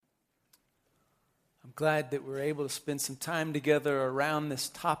I'm glad that we're able to spend some time together around this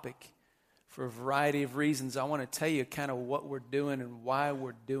topic for a variety of reasons. I want to tell you kind of what we're doing and why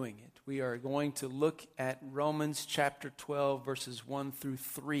we're doing it. We are going to look at Romans chapter 12, verses 1 through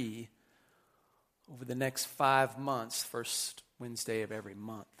 3 over the next 5 months, first Wednesday of every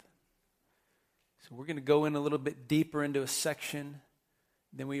month. So we're going to go in a little bit deeper into a section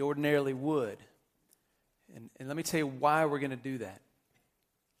than we ordinarily would. And let me tell you why we're going to do that.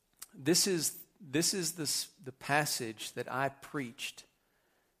 This is the passage that I preached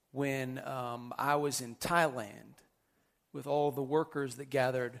when I was in Thailand with all the workers that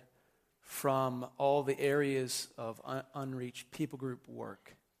gathered from all the areas of unreached people group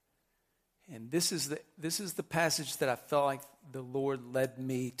work. And this is the passage that I felt like the Lord led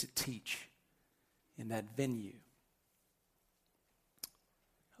me to teach in that venue.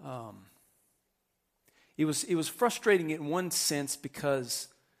 It was frustrating in one sense because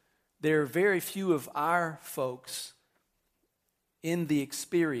there are very few of our folks in the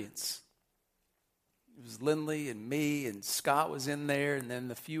experience. It was Lindley and me and Scott was in there and then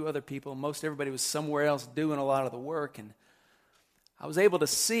a few other people. Most everybody was somewhere else doing a lot of the work. And I was able to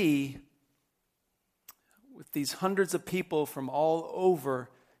see with these hundreds of people from all over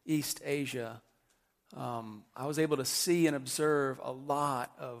East Asia, I was able to see and observe a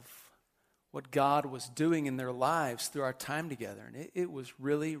lot of what God was doing in their lives through our time together. And it was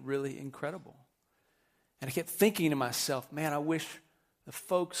really, really incredible. And I kept thinking to myself, man, I wish the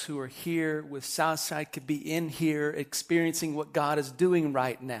folks who are here with Southside could be in here experiencing what God is doing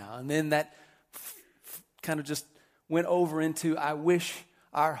right now. And then that kind of just went over into, I wish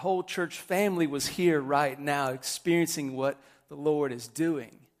our whole church family was here right now experiencing what the Lord is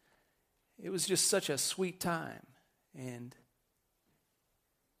doing. It was just such a sweet time. And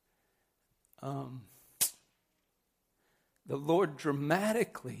the Lord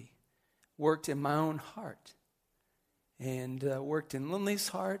dramatically worked in my own heart and worked in Lindley's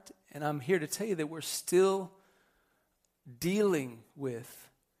heart. And I'm here to tell you that we're still dealing with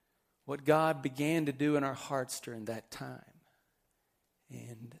what God began to do in our hearts during that time.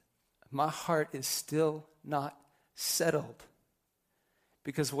 And my heart is still not settled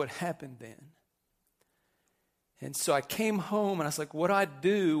because of what happened then. And so I came home and I was like, what do I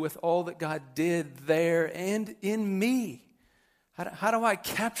do with all that God did there and in me? How do I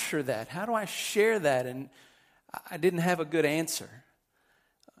capture that? How do I share that? And I didn't have a good answer.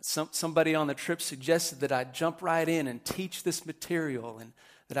 Somebody on the trip suggested that I jump right in and teach this material and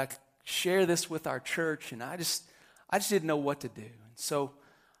that I share this with our church. And I just didn't know what to do. And so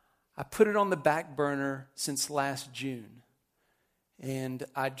I put it on the back burner since last June. And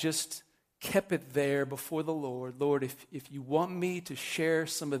I just kept it there before the Lord. Lord, if you want me to share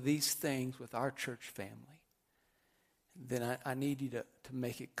some of these things with our church family, then I need you to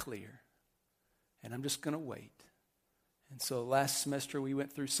make it clear. And I'm just going to wait. And so last semester we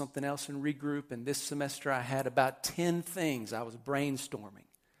went through something else in REGROUP, and this semester I had about 10 things I was brainstorming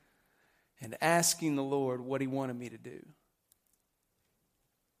and asking the Lord what he wanted me to do.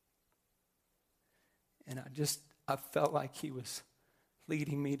 And I felt like he was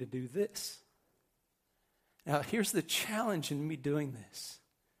leading me to do this. Now, here's the challenge in me doing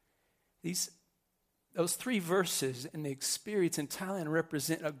this. Those 3 verses and the experience in Thailand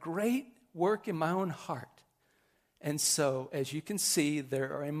represent a great work in my own heart. And so, as you can see,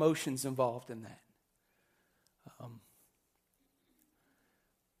 there are emotions involved in that.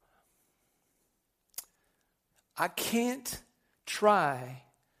 I can't try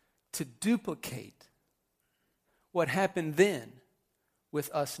to duplicate what happened then with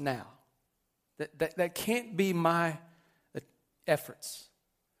us now. That can't be my efforts.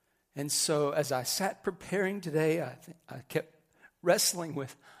 And so as I sat preparing today, I kept wrestling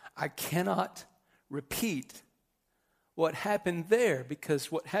with, I cannot repeat what happened there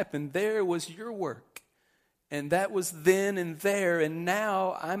because what happened there was your work. And that was then and there. And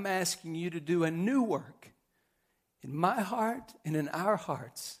now I'm asking you to do a new work in my heart and in our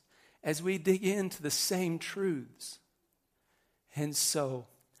hearts as we dig into the same truths. And so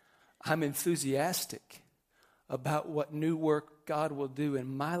I'm enthusiastic about what new work God will do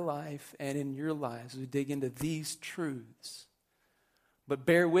in my life and in your lives as we dig into these truths. But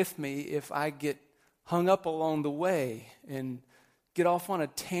bear with me if I get hung up along the way and get off on a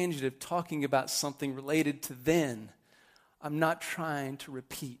tangent of talking about something related to then. I'm not trying to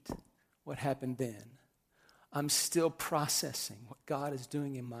repeat what happened then. I'm still processing what God is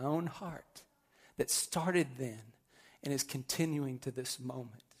doing in my own heart that started then and is continuing to this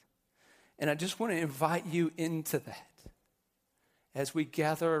moment. And I just want to invite you into that as we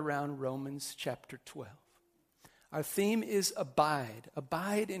gather around Romans chapter 12. Our theme is abide.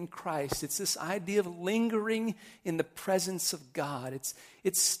 Abide in Christ. It's this idea of lingering in the presence of God.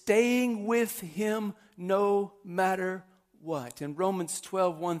 It's staying with Him no matter what. And Romans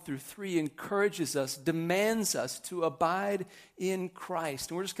 12, 1-3 encourages us, demands us to abide in Christ.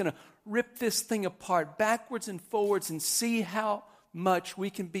 And we're just going to rip this thing apart backwards and forwards and see how much we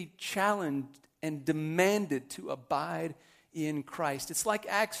can be challenged and demanded to abide in Christ. It's like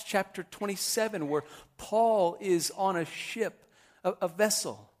Acts chapter 27, where Paul is on a ship, a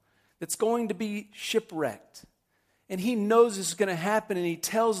vessel that's going to be shipwrecked. And he knows this is going to happen, and he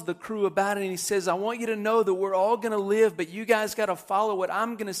tells the crew about it, and he says, I want you to know that we're all going to live, but you guys got to follow what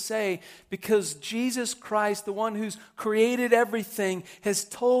I'm going to say, because Jesus Christ, the one who's created everything, has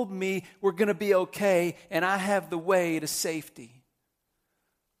told me we're going to be okay, and I have the way to safety.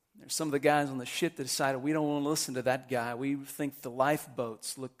 There's some of the guys on the ship that decided we don't want to listen to that guy. We think the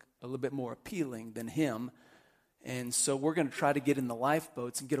lifeboats look a little bit more appealing than him. And so we're going to try to get in the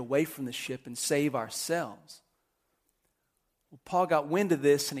lifeboats and get away from the ship and save ourselves. Well, Paul got wind of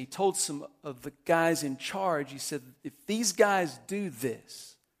this, and he told some of the guys in charge, he said, if these guys do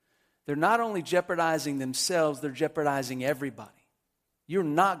this, they're not only jeopardizing themselves, they're jeopardizing everybody. You're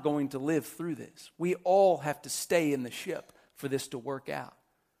not going to live through this. We all have to stay in the ship for this to work out.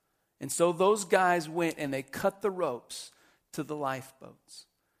 And so those guys went and they cut the ropes to the lifeboats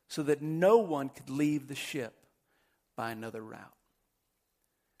so that no one could leave the ship by another route.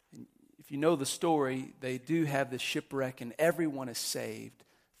 And if you know the story, they do have the shipwreck, and everyone is saved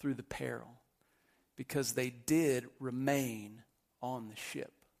through the peril because they did remain on the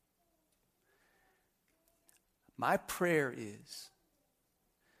ship. My prayer is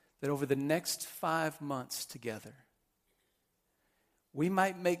that over the next 5 months together, we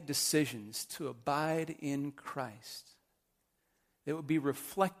might make decisions to abide in Christ that would be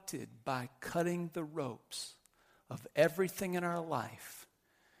reflected by cutting the ropes of everything in our life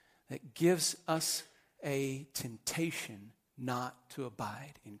that gives us a temptation not to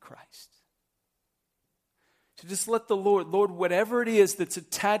abide in Christ. To just let the Lord, whatever it is that's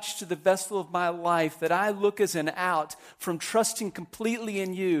attached to the vessel of my life that I look as an out from trusting completely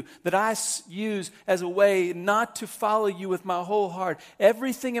in you, that I use as a way not to follow you with my whole heart.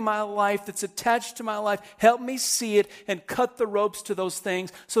 Everything in my life that's attached to my life, help me see it and cut the ropes to those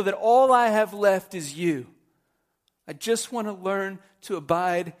things so that all I have left is you. I just want to learn to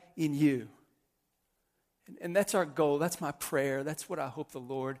abide in you. And that's our goal. That's my prayer. That's what I hope the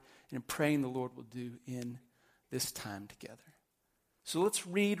Lord, and I'm praying the Lord will do in this time together. So let's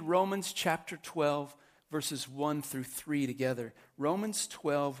read Romans chapter 12, verses 1-3 together. Romans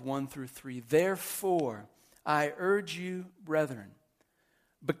 12, 1-3. Therefore, I urge you, brethren,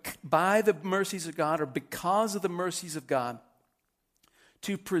 by the mercies of God, or because of the mercies of God,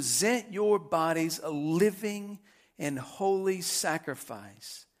 to present your bodies a living and holy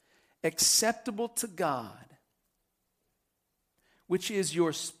sacrifice, acceptable to God, which is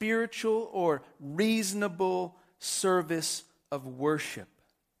your spiritual or reasonable service of worship.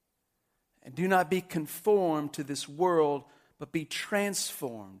 And do not be conformed to this world, but be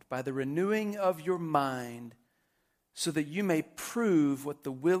transformed by the renewing of your mind, so that you may prove what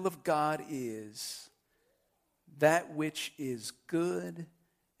the will of God is, that which is good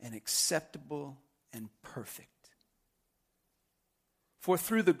and acceptable and perfect. For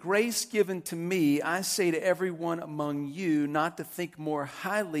through the grace given to me, I say to everyone among you not to think more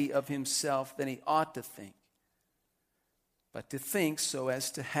highly of himself than he ought to think, but to think so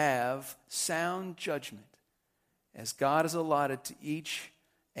as to have sound judgment, as God has allotted to each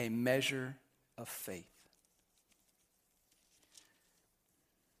a measure of faith.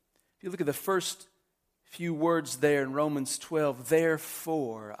 If you look at the first few words there in Romans 12,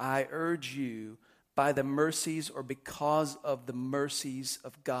 therefore I urge you by the mercies, or because of the mercies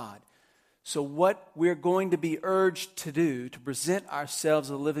of God. So what we're going to be urged to do, to present ourselves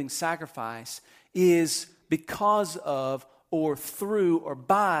a living sacrifice, is because of, or through, or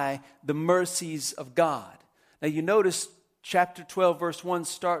by the mercies of God. Now you notice chapter 12 verse 1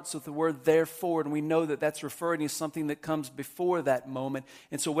 starts with the word therefore, and we know that that's referring to something that comes before that moment.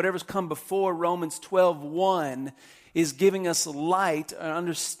 And so whatever's come before Romans 12:1 is giving us light, an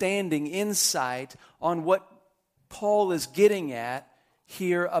understanding, insight on what Paul is getting at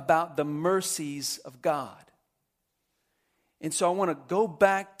here about the mercies of God. And so I want to go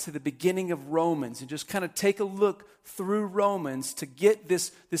back to the beginning of Romans and just kind of take a look through Romans to get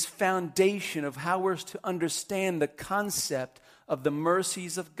this foundation of how we're to understand the concept of the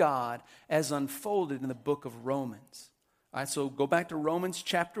mercies of God as unfolded in the book of Romans. All right, so go back to Romans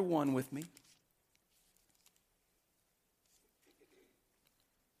chapter 1 with me.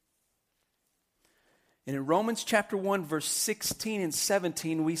 And in Romans chapter 1, verse 16 and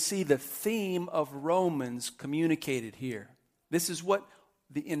 17, we see the theme of Romans communicated here. This is what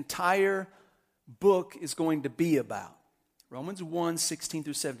the entire book is going to be about. Romans 1, 16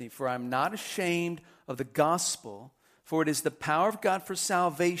 through 17. For I am not ashamed of the gospel, for it is the power of God for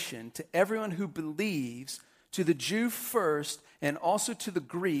salvation to everyone who believes, to the Jew first, and also to the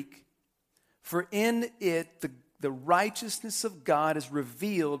Greek. For in it the righteousness of God is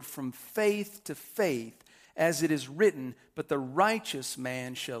revealed from faith to faith, as it is written, but the righteous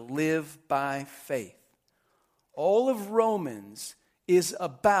man shall live by faith. All of Romans is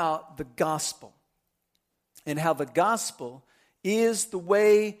about the gospel and how the gospel is the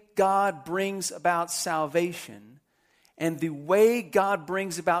way God brings about salvation. And the way God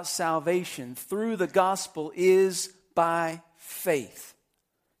brings about salvation through the gospel is by faith.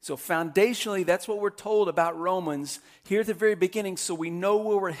 So foundationally, that's what we're told about Romans here at the very beginning, so we know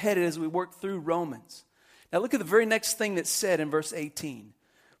where we're headed as we work through Romans. Now look at the very next thing that's said in verse 18.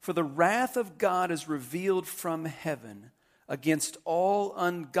 For the wrath of God is revealed from heaven against all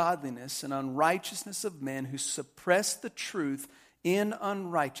ungodliness and unrighteousness of men who suppress the truth in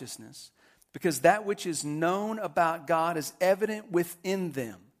unrighteousness, because that which is known about God is evident within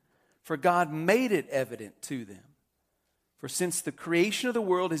them, for God made it evident to them. For since the creation of the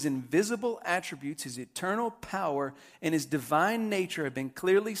world, his invisible attributes, his eternal power, and his divine nature have been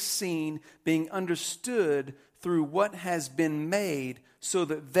clearly seen, being understood through what has been made, so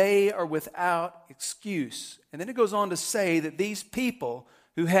that they are without excuse. And then it goes on to say that these people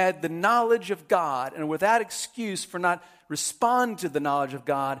who had the knowledge of God and are without excuse for not responding to the knowledge of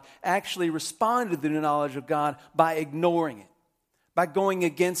God, actually responded to the knowledge of God by ignoring it, by going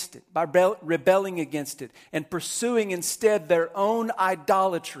against it, by rebelling against it, and pursuing instead their own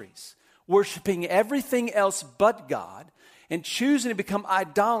idolatries, worshiping everything else but God, and choosing to become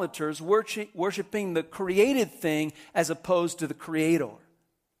idolaters, worshiping the created thing as opposed to the Creator.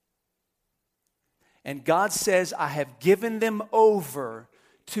 And God says, I have given them over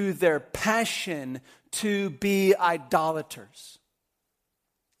to their passion to be idolaters.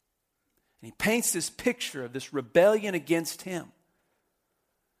 And he paints this picture of this rebellion against him.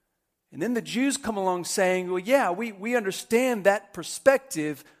 And then the Jews come along saying, well, yeah, we understand that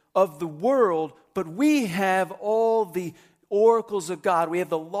perspective of the world, but we have all the oracles of God. We have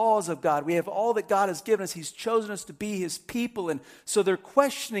the laws of God. We have all that God has given us. He's chosen us to be his people. And so they're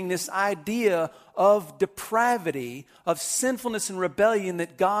questioning this idea of depravity, of sinfulness and rebellion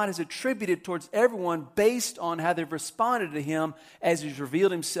that God has attributed towards everyone based on how they've responded to him as he's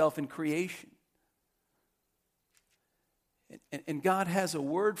revealed himself in creation. And God has a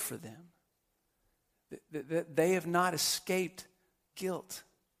word for them, that they have not escaped guilt.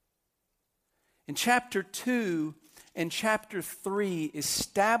 In chapter 2 and chapter 3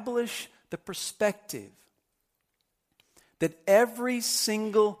 establish the perspective that every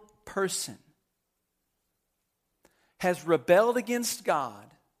single person has rebelled against God,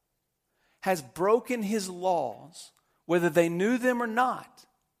 has broken his laws, whether they knew them or not.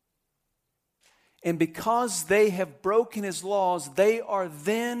 And because they have broken his laws, they are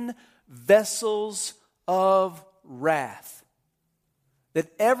then vessels of wrath.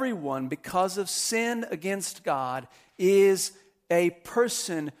 That everyone, because of sin against God, is a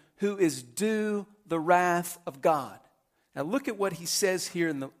person who is due the wrath of God. Now look at what he says here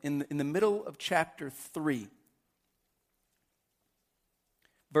in the middle of chapter 3.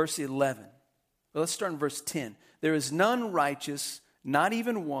 Verse 11. Well, let's start in verse 10. There is none righteous, not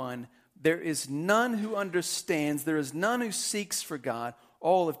even one. There is none who understands. There is none who seeks for God.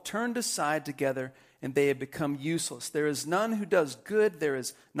 All have turned aside together, and they have become useless. There is none who does good. There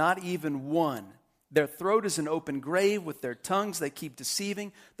is not even one. Their throat is an open grave. With their tongues they keep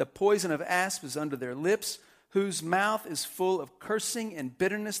deceiving. The poison of asp is under their lips, whose mouth is full of cursing and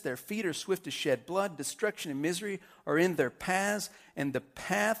bitterness. Their feet are swift to shed blood. Destruction and misery are in their paths, and the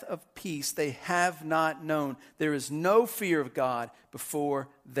path of peace they have not known. There is no fear of God before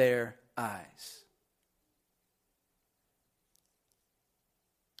their eyes.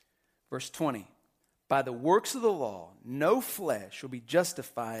 Verse 20. By the works of the law, no flesh will be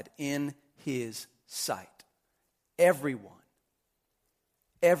justified in his sight. Everyone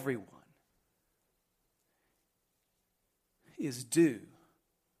is due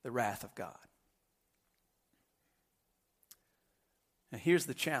the wrath of God. Now here's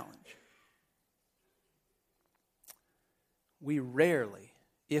the challenge. We rarely,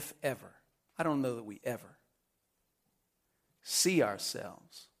 if ever, I don't know that we ever, see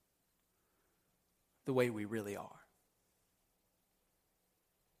ourselves the way we really are.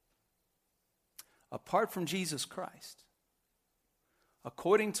 Apart from Jesus Christ,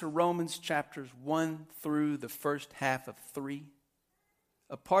 according to Romans chapters 1 through the first half of 3,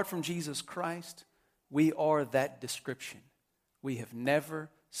 apart from Jesus Christ, we are that description. We have never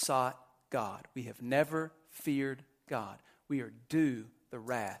sought God. We have never feared God. We are due the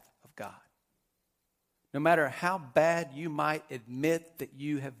wrath of God. No matter how bad you might admit that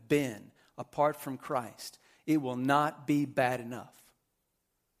you have been apart from Christ, it will not be bad enough.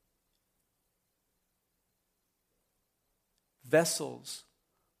 Vessels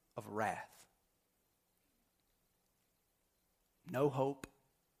of wrath. No hope,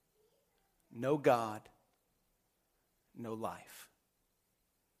 no God, no life.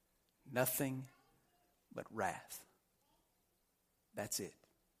 Nothing but wrath. That's it.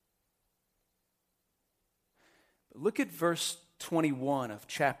 But look at verse 21 of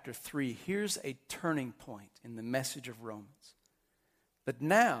chapter 3. Here's a turning point in the message of Romans. But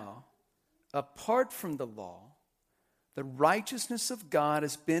now, apart from the law, the righteousness of God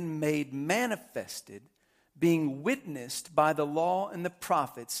has been made manifested, being witnessed by the law and the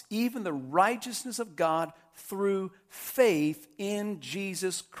prophets, even the righteousness of God through faith in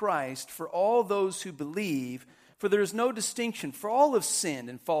Jesus Christ for all those who believe. For there is no distinction, for all have sinned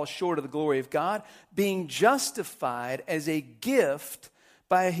and fall short of the glory of God, being justified as a gift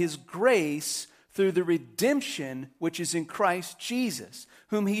by His grace through the redemption which is in Christ Jesus,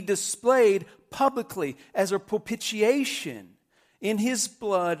 whom He displayed publicly as a propitiation in His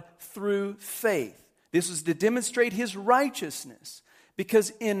blood through faith. This was to demonstrate His righteousness,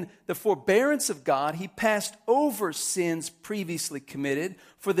 because in the forbearance of God, He passed over sins previously committed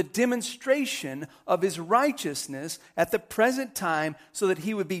for the demonstration of His righteousness at the present time, so that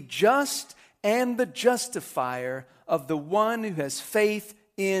He would be just and the justifier of the one who has faith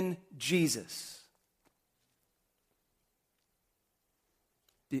in Jesus.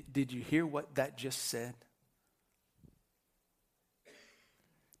 Did you hear what that just said?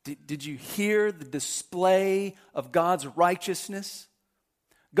 Did you hear the display of God's righteousness?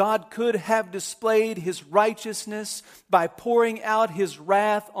 God could have displayed His righteousness by pouring out His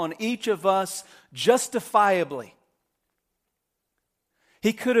wrath on each of us justifiably.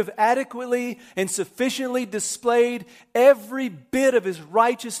 He could have adequately and sufficiently displayed every bit of His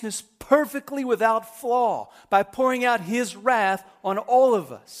righteousness perfectly without flaw by pouring out His wrath on all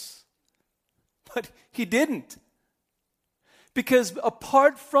of us. But He didn't. Because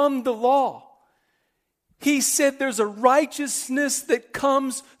apart from the law, He said there's a righteousness that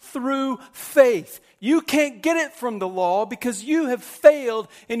comes through faith. You can't get it from the law because you have failed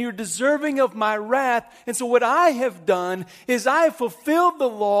and you're deserving of my wrath. And so what I have done is I have fulfilled the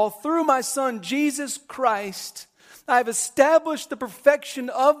law through my Son, Jesus Christ. I have established the perfection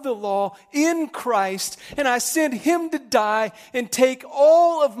of the law in Christ, and I sent Him to die and take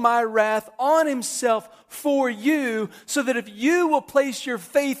all of my wrath on Himself for you, so that if you will place your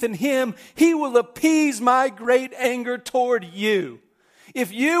faith in Him, He will appease my great anger toward you.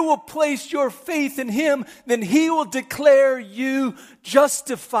 If you will place your faith in Him, then He will declare you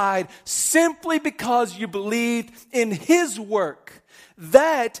justified simply because you believed in His work.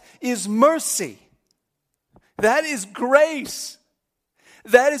 That is mercy. That is grace.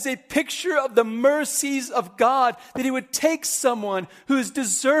 That is a picture of the mercies of God, that He would take someone who is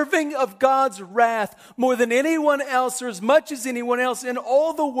deserving of God's wrath more than anyone else or as much as anyone else in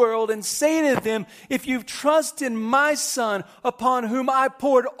all the world, and say to them, if you trust in my Son, upon whom I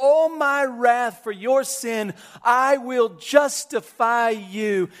poured all my wrath for your sin, I will justify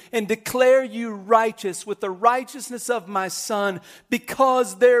you and declare you righteous with the righteousness of my Son,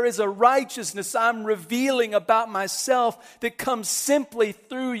 because there is a righteousness I'm revealing about myself that comes simply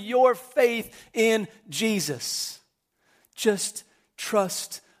through your faith in Jesus. Just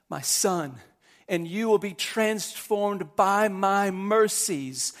trust my Son, and you will be transformed by my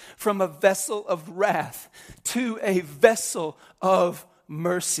mercies from a vessel of wrath to a vessel of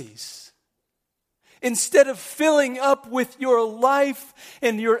mercies. Instead of filling up with your life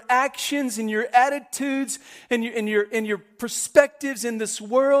and your actions and your attitudes and your perspectives in this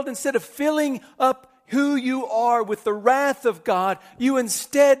world, instead of filling up who you are with the wrath of God, you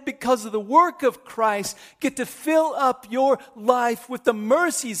instead, because of the work of Christ, get to fill up your life with the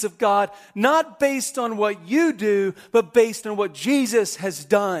mercies of God, not based on what you do, but based on what Jesus has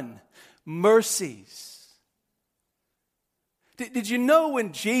done. Mercies. Did you know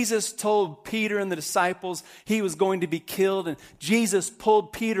when Jesus told Peter and the disciples He was going to be killed, and Jesus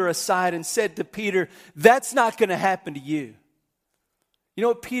pulled Peter aside and said to Peter, that's not going to happen to you? You know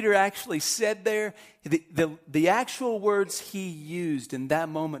what Peter actually said there? The actual words he used in that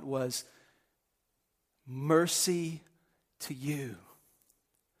moment was, mercy to you.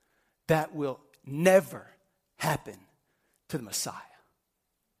 That will never happen to the Messiah.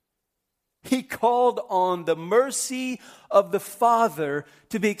 He called on the mercy of the Father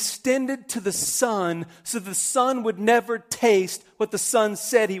to be extended to the Son so the Son would never taste what the Son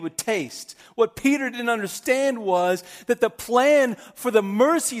said he would taste. What Peter didn't understand was that the plan for the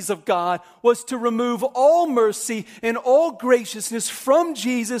mercies of God was to remove all mercy and all graciousness from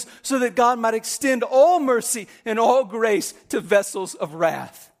Jesus so that God might extend all mercy and all grace to vessels of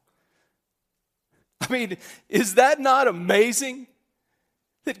wrath. I mean, is that not amazing?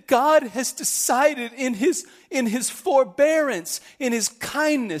 That God has decided in his forbearance, in his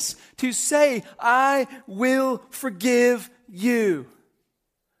kindness, to say, I will forgive you.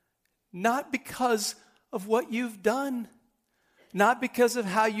 Not because of what you've done, not because of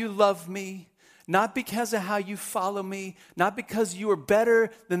how you love me, not because of how you follow me, not because you are better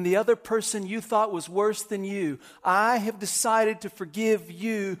than the other person you thought was worse than you. I have decided to forgive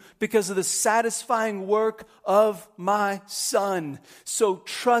you because of the satisfying work of my Son. So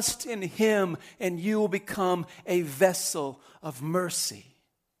trust in him and you will become a vessel of mercy.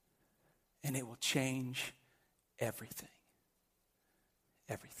 And it will change everything.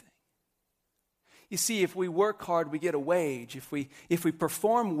 Everything. You see, if we work hard, we get a wage. If we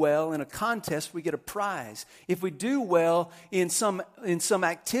perform well in a contest, we get a prize. If we do well in some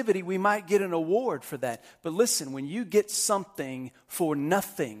activity, we might get an award for that. But listen, when you get something for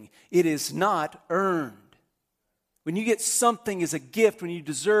nothing, it is not earned. When you get something as a gift, when you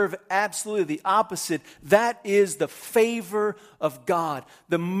deserve absolutely the opposite, that is the favor of God.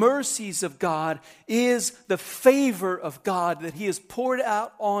 The mercies of God is the favor of God that he has poured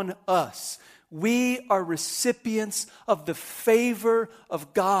out on us. We are recipients of the favor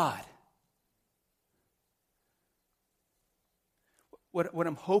of God. What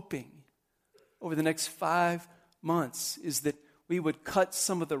I'm hoping over the next 5 months is that we would cut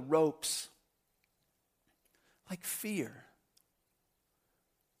some of the ropes like fear.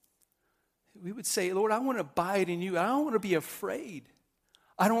 We would say, Lord, I want to abide in you. I don't want to be afraid.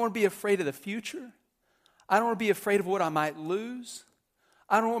 I don't want to be afraid of the future. I don't want to be afraid of what I might lose.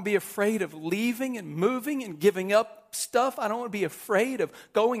 I don't want to be afraid of leaving and moving and giving up stuff. I don't want to be afraid of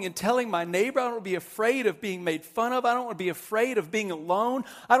going and telling my neighbor. I don't want to be afraid of being made fun of. I don't want to be afraid of being alone.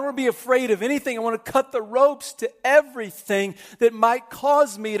 I don't want to be afraid of anything. I want to cut the ropes to everything that might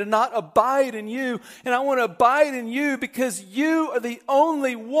cause me to not abide in you. And I want to abide in you because you are the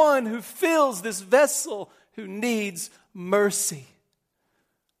only one who fills this vessel who needs mercy.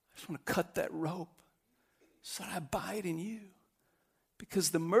 I just want to cut that rope so that I abide in you.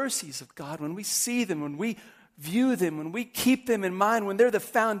 Because the mercies of God, when we see them, when we view them, when we keep them in mind, when they're the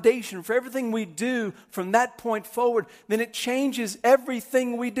foundation for everything we do from that point forward, then it changes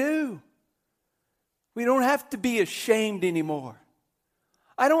everything we do. We don't have to be ashamed anymore.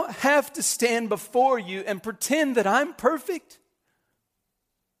 I don't have to stand before you and pretend that I'm perfect.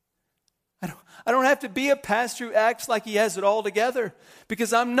 I don't have to be a pastor who acts like he has it all together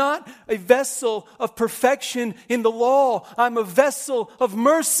because I'm not a vessel of perfection in the law. I'm a vessel of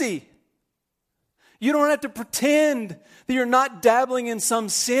mercy. You don't have to pretend that you're not dabbling in some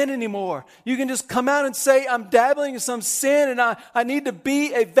sin anymore. You can just come out and say, I'm dabbling in some sin and I need to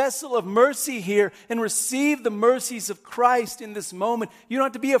be a vessel of mercy here and receive the mercies of Christ in this moment. You don't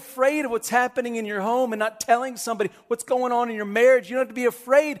have to be afraid of what's happening in your home and not telling somebody what's going on in your marriage. You don't have to be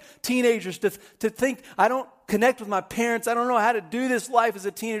afraid, teenagers, to think, I don't connect with my parents. I don't know how to do this life as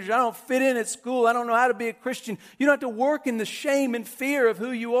a teenager. I don't fit in at school. I don't know how to be a Christian. You don't have to work in the shame and fear of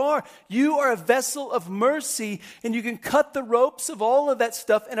who you are. You are a vessel of mercy, and you can cut the ropes of all of that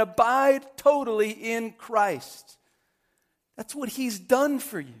stuff and abide totally in Christ. That's what he's done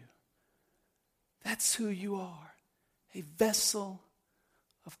for you. That's who you are, a vessel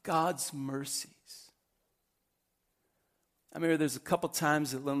of God's mercies. I remember there's a couple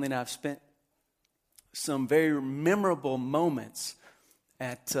times that Lindley and I have spent some very memorable moments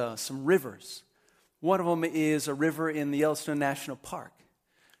at some rivers. One of them is a river in the Yellowstone National Park.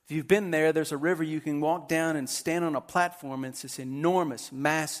 If you've been there, there's a river you can walk down and stand on a platform, and it's this enormous,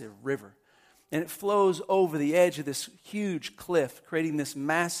 massive river. And it flows over the edge of this huge cliff, creating this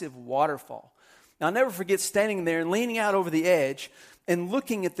massive waterfall. Now, I'll never forget standing there and leaning out over the edge and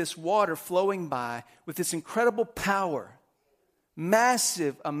looking at this water flowing by with this incredible power,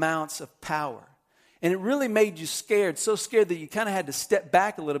 massive amounts of power. And it really made you scared, so scared that you kind of had to step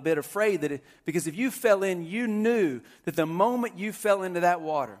back a little bit, afraid that because if you fell in, you knew that the moment you fell into that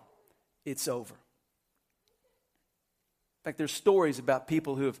water, it's over. In fact, there's stories about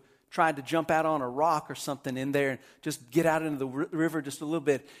people who have tried to jump out on a rock or something in there and just get out into the river just a little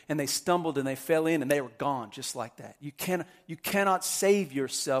bit, and they stumbled and they fell in and they were gone just like that. You cannot save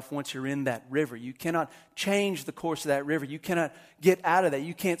yourself once you're in that river. You cannot change the course of that river. You cannot get out of that.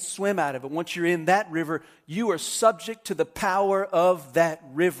 You can't swim out of it. Once you're in that river, you are subject to the power of that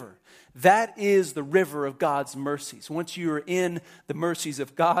river. That is the river of God's mercies. Once you are in the mercies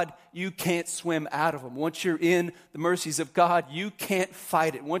of God, you can't swim out of them. Once you're in the mercies of God, you can't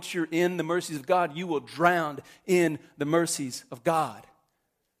fight it. Once you're in the mercies of God, you will drown in the mercies of God.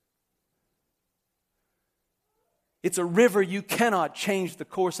 It's a river you cannot change the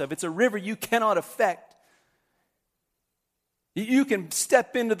course of. It's a river you cannot affect. You can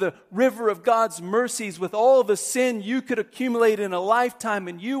step into the river of God's mercies with all the sin you could accumulate in a lifetime,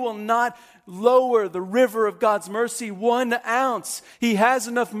 and you will not lower the river of God's mercy 1 ounce. He has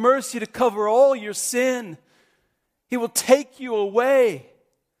enough mercy to cover all your sin. He will take you away.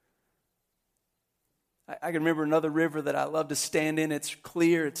 I can remember another river that I love to stand in. It's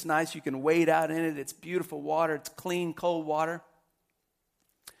clear, it's nice, you can wade out in it. It's beautiful water, it's clean, cold water.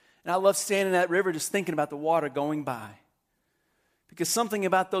 And I love standing in that river just thinking about the water going by. Because something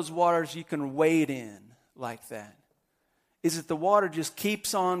about those waters you can wade in like that is that the water just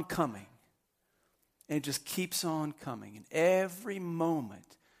keeps on coming. And it just keeps on coming. And every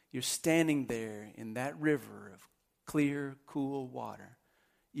moment you're standing there in that river of clear, cool water,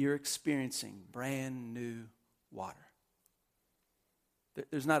 you're experiencing brand new water.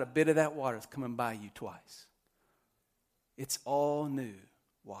 There's not a bit of that water that's coming by you twice. It's all new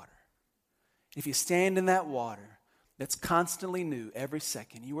water. If you stand in that water, that's constantly new every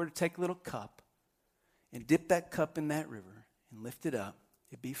second. You were to take a little cup and dip that cup in that river and lift it up,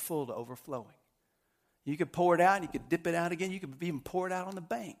 it'd be full to overflowing. You could pour it out and you could dip it out again. You could even pour it out on the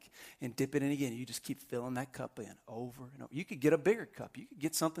bank and dip it in again. You just keep filling that cup in over and over. You could get a bigger cup. You could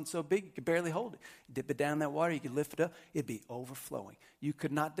get something so big you could barely hold it. Dip it down in that water. You could lift it up. It'd be overflowing. You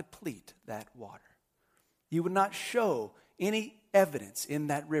could not deplete that water. You would not show any evidence in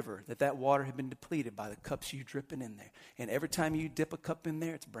that river that that water had been depleted by the cups you dripping in there. And every time you dip a cup in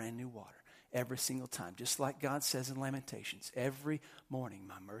there, it's brand new water. Every single time. Just like God says in Lamentations, every morning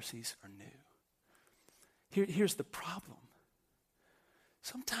my mercies are new. Here's the problem.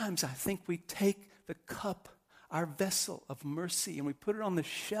 Sometimes I think we take the cup, our vessel of mercy, and we put it on the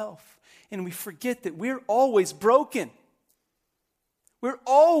shelf, and we forget that we're always broken. We're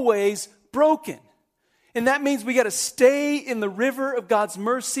always broken. And that means we got to stay in the river of God's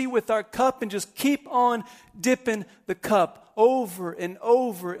mercy with our cup and just keep on dipping the cup over and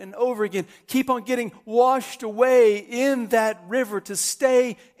over and over again. Keep on getting washed away in that river, to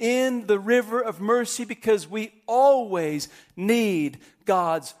stay in the river of mercy, because we always need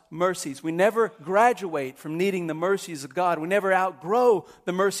God's mercies. We never graduate from needing the mercies of God. We never outgrow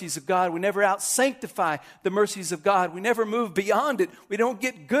the mercies of God. We never out-sanctify the mercies of God. We never move beyond it. We don't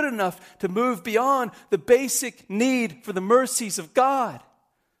get good enough to move beyond the basic need for the mercies of God.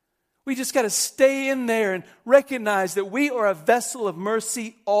 We just got to stay in there and recognize that we are a vessel of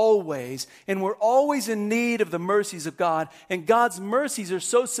mercy always. And we're always in need of the mercies of God. And God's mercies are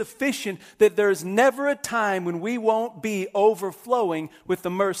so sufficient that there's never a time when we won't be overflowing with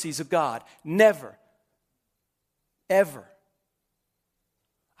the mercies of God. Never. Ever.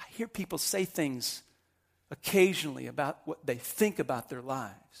 I hear people say things occasionally about what they think about their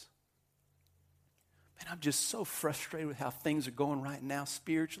lives. And I'm just so frustrated with how things are going right now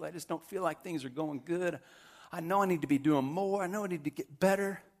spiritually. I just don't feel like things are going good. I know I need to be doing more. I know I need to get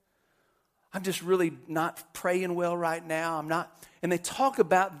better. I'm just really not praying well right now. I'm not. And they talk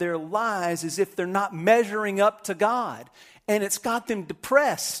about their lives as if they're not measuring up to God. And it's got them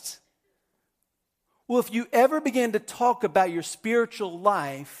depressed. Well, if you ever begin to talk about your spiritual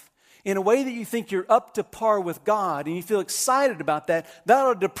life in a way that you think you're up to par with God and you feel excited about that,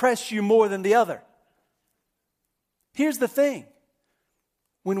 that'll depress you more than the other. Here's the thing.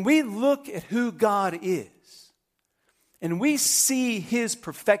 When we look at who God is, and we see His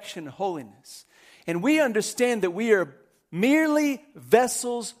perfection and holiness, and we understand that we are merely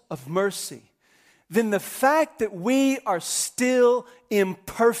vessels of mercy, then the fact that we are still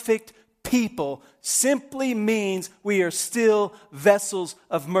imperfect people simply means we are still vessels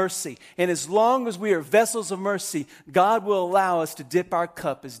of mercy. And as long as we are vessels of mercy, God will allow us to dip our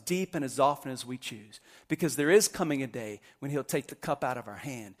cup as deep and as often as we choose. Because there is coming a day when He'll take the cup out of our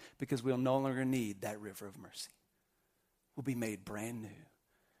hand, because we'll no longer need that river of mercy. We'll be made brand new,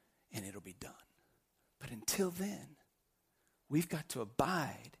 and it'll be done. But until then, we've got to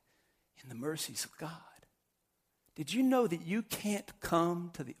abide in the mercies of God. Did you know that you can't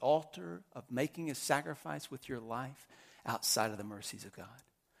come to the altar of making a sacrifice with your life outside of the mercies of God?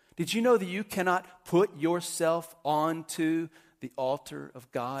 Did you know that you cannot put yourself onto the altar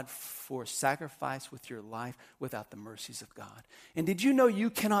of God for sacrifice with your life without the mercies of God? And did you know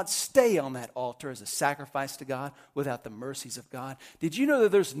you cannot stay on that altar as a sacrifice to God without the mercies of God? Did you know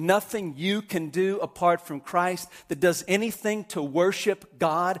that there's nothing you can do apart from Christ that does anything to worship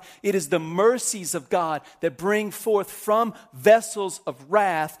God? It is the mercies of God that bring forth from vessels of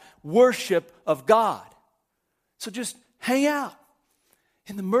wrath worship of God. So just hang out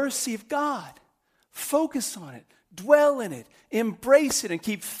in the mercy of God. Focus on it. Dwell in it, embrace it, and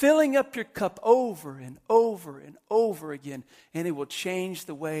keep filling up your cup over and over and over again, and it will change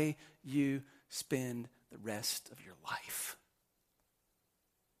the way you spend the rest of your life.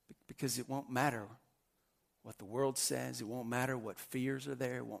 Because it won't matter what the world says, it won't matter what fears are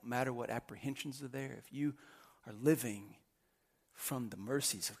there, it won't matter what apprehensions are there. If you are living from the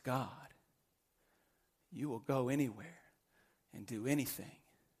mercies of God, you will go anywhere and do anything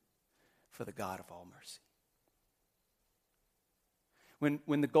for the God of all mercy.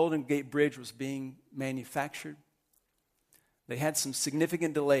 When the Golden Gate Bridge was being manufactured, they had some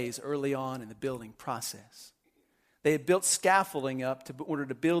significant delays early on in the building process. They had built scaffolding up in order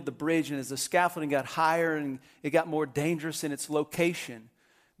to build the bridge, and as the scaffolding got higher and it got more dangerous in its location,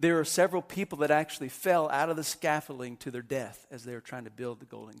 there were several people that actually fell out of the scaffolding to their death as they were trying to build the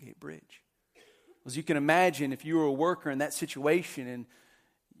Golden Gate Bridge. As you can imagine, if you were a worker in that situation and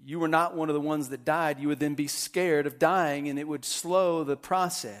you were not one of the ones that died, you would then be scared of dying, and it would slow the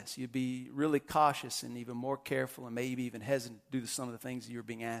process. You'd be really cautious and even more careful and maybe even hesitant to do some of the things you were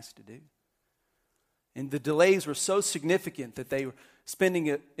being asked to do. And the delays were so significant that they were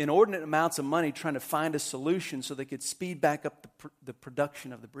spending inordinate amounts of money trying to find a solution so they could speed back up the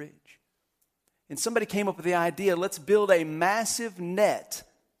production of the bridge. And somebody came up with the idea, let's build a massive net.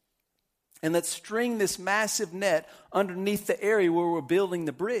 And let's string this massive net underneath the area where we're building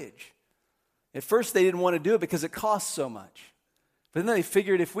the bridge. At first, they didn't want to do it because it costs so much. But then they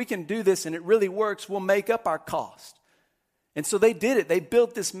figured if we can do this and it really works, we'll make up our cost. And so they did it. They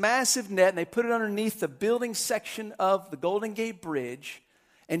built this massive net and they put it underneath the building section of the Golden Gate Bridge.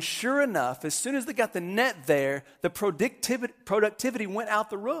 And sure enough, as soon as they got the net there, the productivity went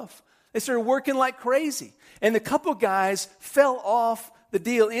out the roof. They started working like crazy. And the couple guys fell off the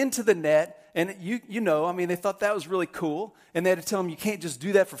deal into the net, and they thought that was really cool, and they had to tell them you can't just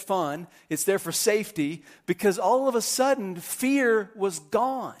do that for fun. It's there for safety, because all of a sudden fear was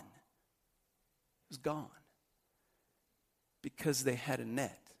gone. It was gone because they had a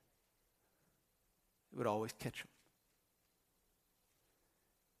net. It would always catch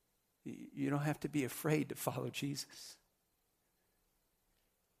them. You don't have to be afraid to follow Jesus.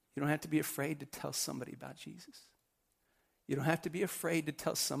 You don't have to be afraid to tell somebody about Jesus. You don't have to be afraid to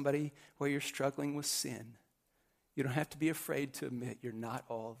tell somebody where you're struggling with sin. You don't have to be afraid to admit you're not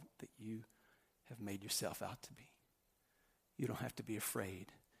all that you have made yourself out to be. You don't have to be afraid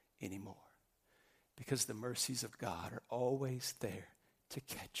anymore, because the mercies of God are always there to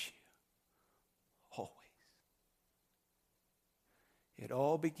catch you. Always. It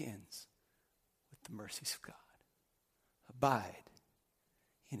all begins with the mercies of God. Abide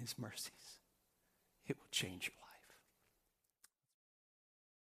in his mercies. It will change your life.